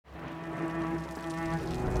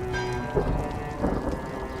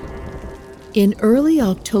In early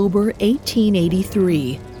October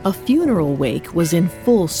 1883, a funeral wake was in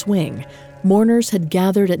full swing. Mourners had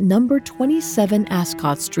gathered at number 27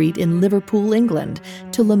 Ascot Street in Liverpool, England,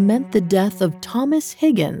 to lament the death of Thomas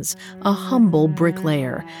Higgins, a humble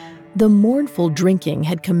bricklayer. The mournful drinking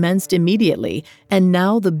had commenced immediately, and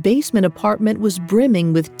now the basement apartment was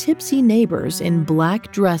brimming with tipsy neighbors in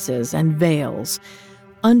black dresses and veils.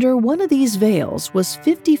 Under one of these veils was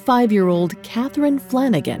 55-year-old Catherine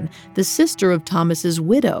Flannagan, the sister of Thomas's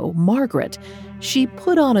widow, Margaret. She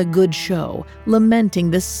put on a good show,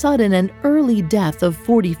 lamenting the sudden and early death of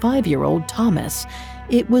 45-year-old Thomas.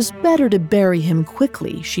 It was better to bury him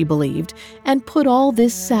quickly, she believed, and put all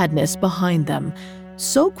this sadness behind them.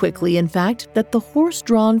 So quickly, in fact, that the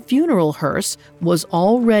horse-drawn funeral hearse was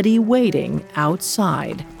already waiting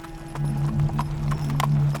outside.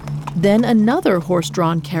 Then another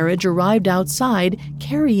horse-drawn carriage arrived outside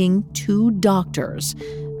carrying 2 doctors.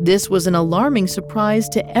 This was an alarming surprise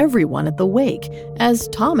to everyone at the wake, as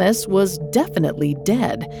Thomas was definitely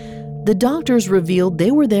dead. The doctors revealed they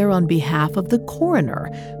were there on behalf of the coroner,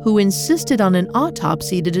 who insisted on an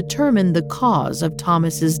autopsy to determine the cause of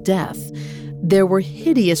Thomas's death. There were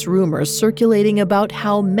hideous rumors circulating about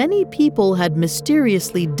how many people had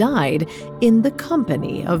mysteriously died in the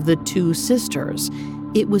company of the 2 sisters.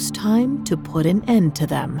 It was time to put an end to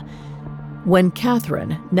them. When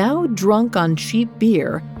Catherine, now drunk on cheap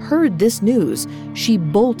beer, heard this news, she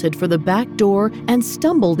bolted for the back door and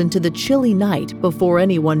stumbled into the chilly night before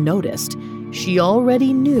anyone noticed. She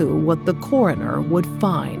already knew what the coroner would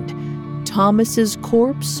find. Thomas's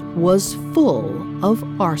corpse was full of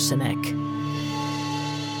arsenic.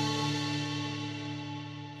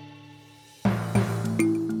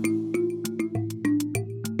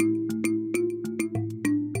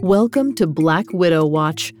 Welcome to Black Widow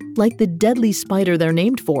Watch. Like the deadly spider they're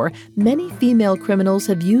named for, many female criminals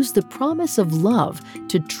have used the promise of love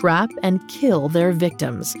to trap and kill their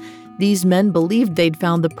victims. These men believed they'd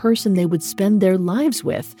found the person they would spend their lives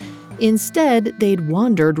with. Instead, they'd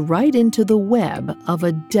wandered right into the web of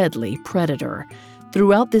a deadly predator.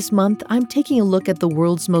 Throughout this month, I'm taking a look at the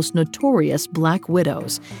world's most notorious Black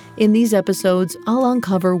Widows. In these episodes, I'll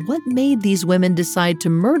uncover what made these women decide to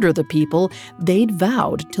murder the people they'd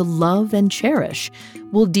vowed to love and cherish.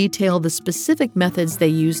 We'll detail the specific methods they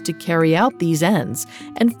used to carry out these ends.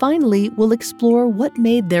 And finally, we'll explore what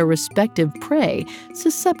made their respective prey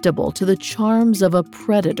susceptible to the charms of a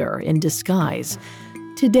predator in disguise.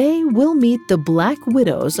 Today, we'll meet the Black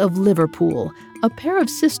Widows of Liverpool, a pair of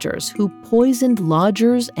sisters who poisoned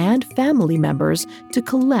lodgers and family members to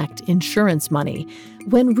collect insurance money.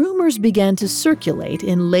 When rumors began to circulate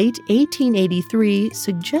in late 1883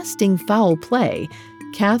 suggesting foul play,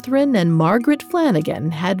 Catherine and Margaret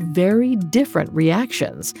Flannagan had very different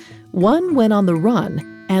reactions. One went on the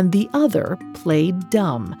run, and the other played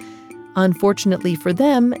dumb. Unfortunately for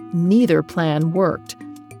them, neither plan worked.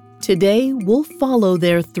 Today, we'll follow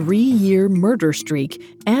their 3-year murder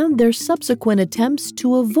streak and their subsequent attempts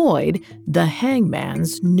to avoid the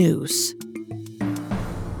hangman's noose.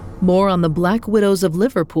 More on the Black Widows of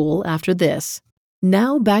Liverpool after this.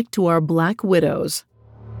 Now back to our Black Widows.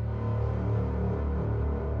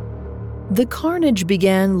 The carnage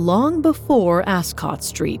began long before Ascot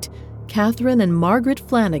Street. Catherine and Margaret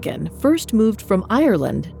Flannagan first moved from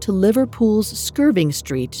Ireland to Liverpool's Skirving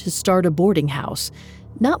Street to start a boarding house.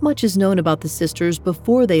 Not much is known about the sisters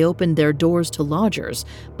before they opened their doors to lodgers,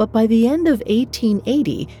 but by the end of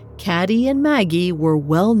 1880, Caddy and Maggie were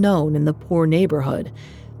well known in the poor neighborhood.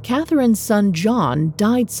 Catherine's son John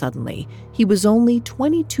died suddenly. He was only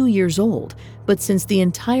 22 years old, but since the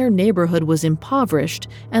entire neighborhood was impoverished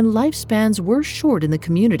and lifespans were short in the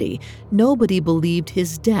community, nobody believed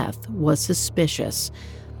his death was suspicious.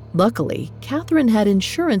 Luckily, Catherine had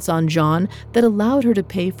insurance on John that allowed her to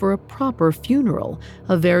pay for a proper funeral,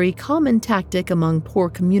 a very common tactic among poor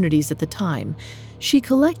communities at the time. She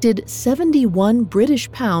collected 71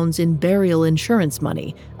 British pounds in burial insurance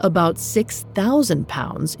money, about 6,000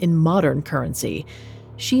 pounds in modern currency.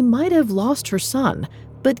 She might have lost her son,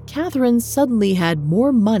 but Catherine suddenly had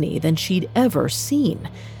more money than she'd ever seen.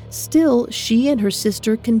 Still, she and her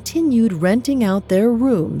sister continued renting out their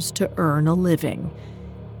rooms to earn a living.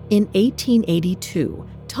 In 1882,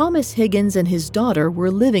 Thomas Higgins and his daughter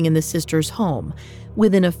were living in the sisters' home.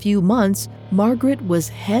 Within a few months, Margaret was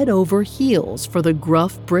head over heels for the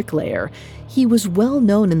gruff bricklayer. He was well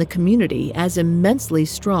known in the community as immensely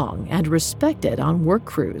strong and respected on work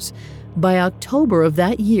crews. By October of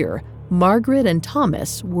that year, Margaret and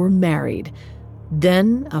Thomas were married.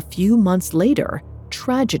 Then, a few months later,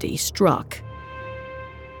 tragedy struck.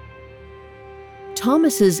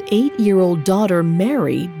 Thomas's 8-year-old daughter,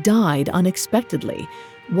 Mary, died unexpectedly.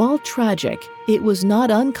 While tragic, it was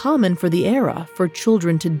not uncommon for the era for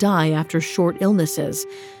children to die after short illnesses.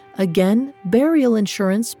 Again, burial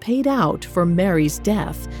insurance paid out for Mary's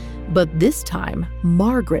death, but this time,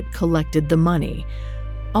 Margaret collected the money.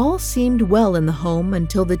 All seemed well in the home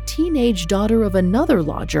until the teenage daughter of another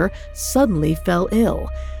lodger suddenly fell ill.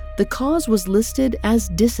 The cause was listed as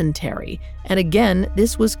dysentery, and again,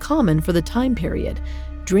 this was common for the time period.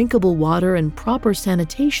 Drinkable water and proper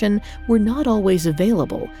sanitation were not always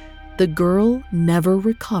available. The girl never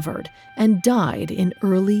recovered and died in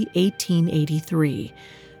early 1883.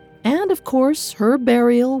 And of course, her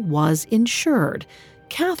burial was insured.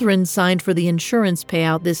 Catherine signed for the insurance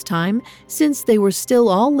payout this time, since they were still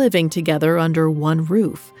all living together under one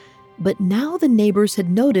roof. But now the neighbors had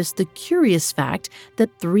noticed the curious fact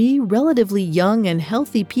that 3 relatively young and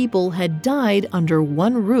healthy people had died under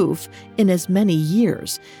one roof in as many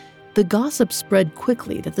years. The gossip spread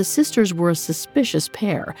quickly that the sisters were a suspicious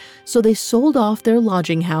pair, so they sold off their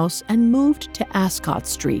lodging house and moved to Ascot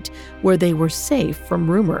Street, where they were safe from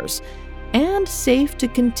rumors, and safe to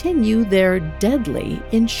continue their deadly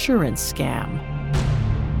insurance scam.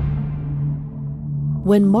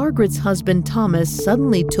 When Margaret's husband Thomas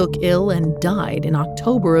suddenly took ill and died in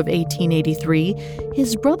October of 1883,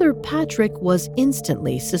 his brother Patrick was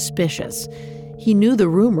instantly suspicious. He knew the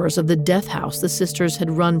rumors of the death house the sisters had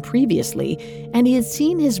run previously, and he had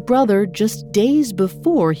seen his brother just days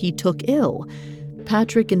before he took ill.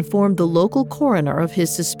 Patrick informed the local coroner of his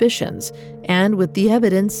suspicions, and with the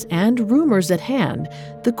evidence and rumors at hand,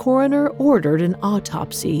 the coroner ordered an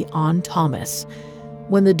autopsy on Thomas.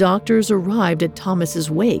 When the doctors arrived at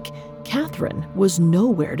Thomas's wake, Catherine was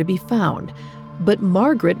nowhere to be found. But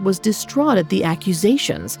Margaret was distraught at the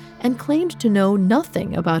accusations and claimed to know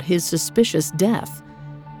nothing about his suspicious death.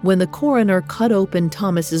 When the coroner cut open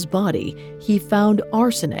Thomas's body, he found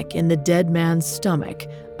arsenic in the dead man's stomach,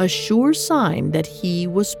 a sure sign that he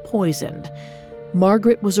was poisoned.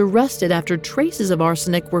 Margaret was arrested after traces of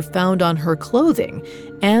arsenic were found on her clothing,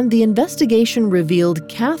 and the investigation revealed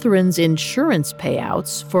Catherine's insurance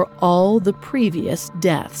payouts for all the previous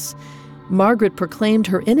deaths. Margaret proclaimed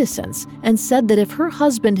her innocence and said that if her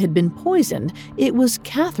husband had been poisoned, it was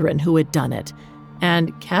Catherine who had done it,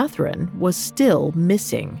 and Catherine was still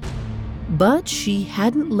missing. But she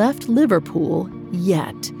hadn't left Liverpool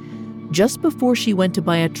yet. Just before she went to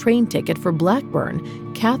buy a train ticket for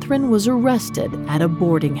Blackburn, Catherine was arrested at a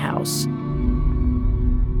boarding house.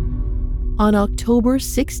 On October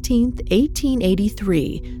 16,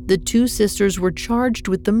 1883, the 2 sisters were charged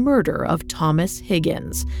with the murder of Thomas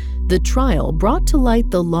Higgins. The trial brought to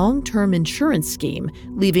light the long-term insurance scheme,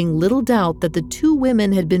 leaving little doubt that the 2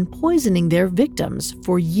 women had been poisoning their victims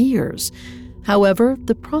for years. However,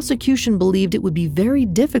 the prosecution believed it would be very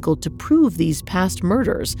difficult to prove these past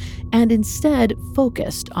murders and instead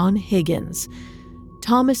focused on Higgins.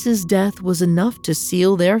 Thomas's death was enough to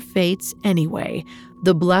seal their fates anyway.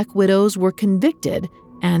 The Black Widows were convicted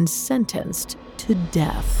and sentenced to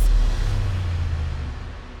death.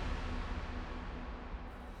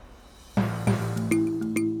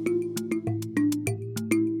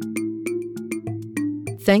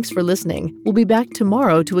 Thanks for listening. We'll be back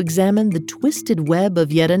tomorrow to examine the twisted web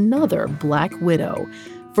of yet another Black Widow.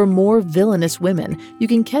 For more villainous women, you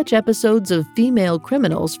can catch episodes of Female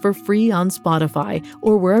Criminals for free on Spotify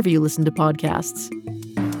or wherever you listen to podcasts.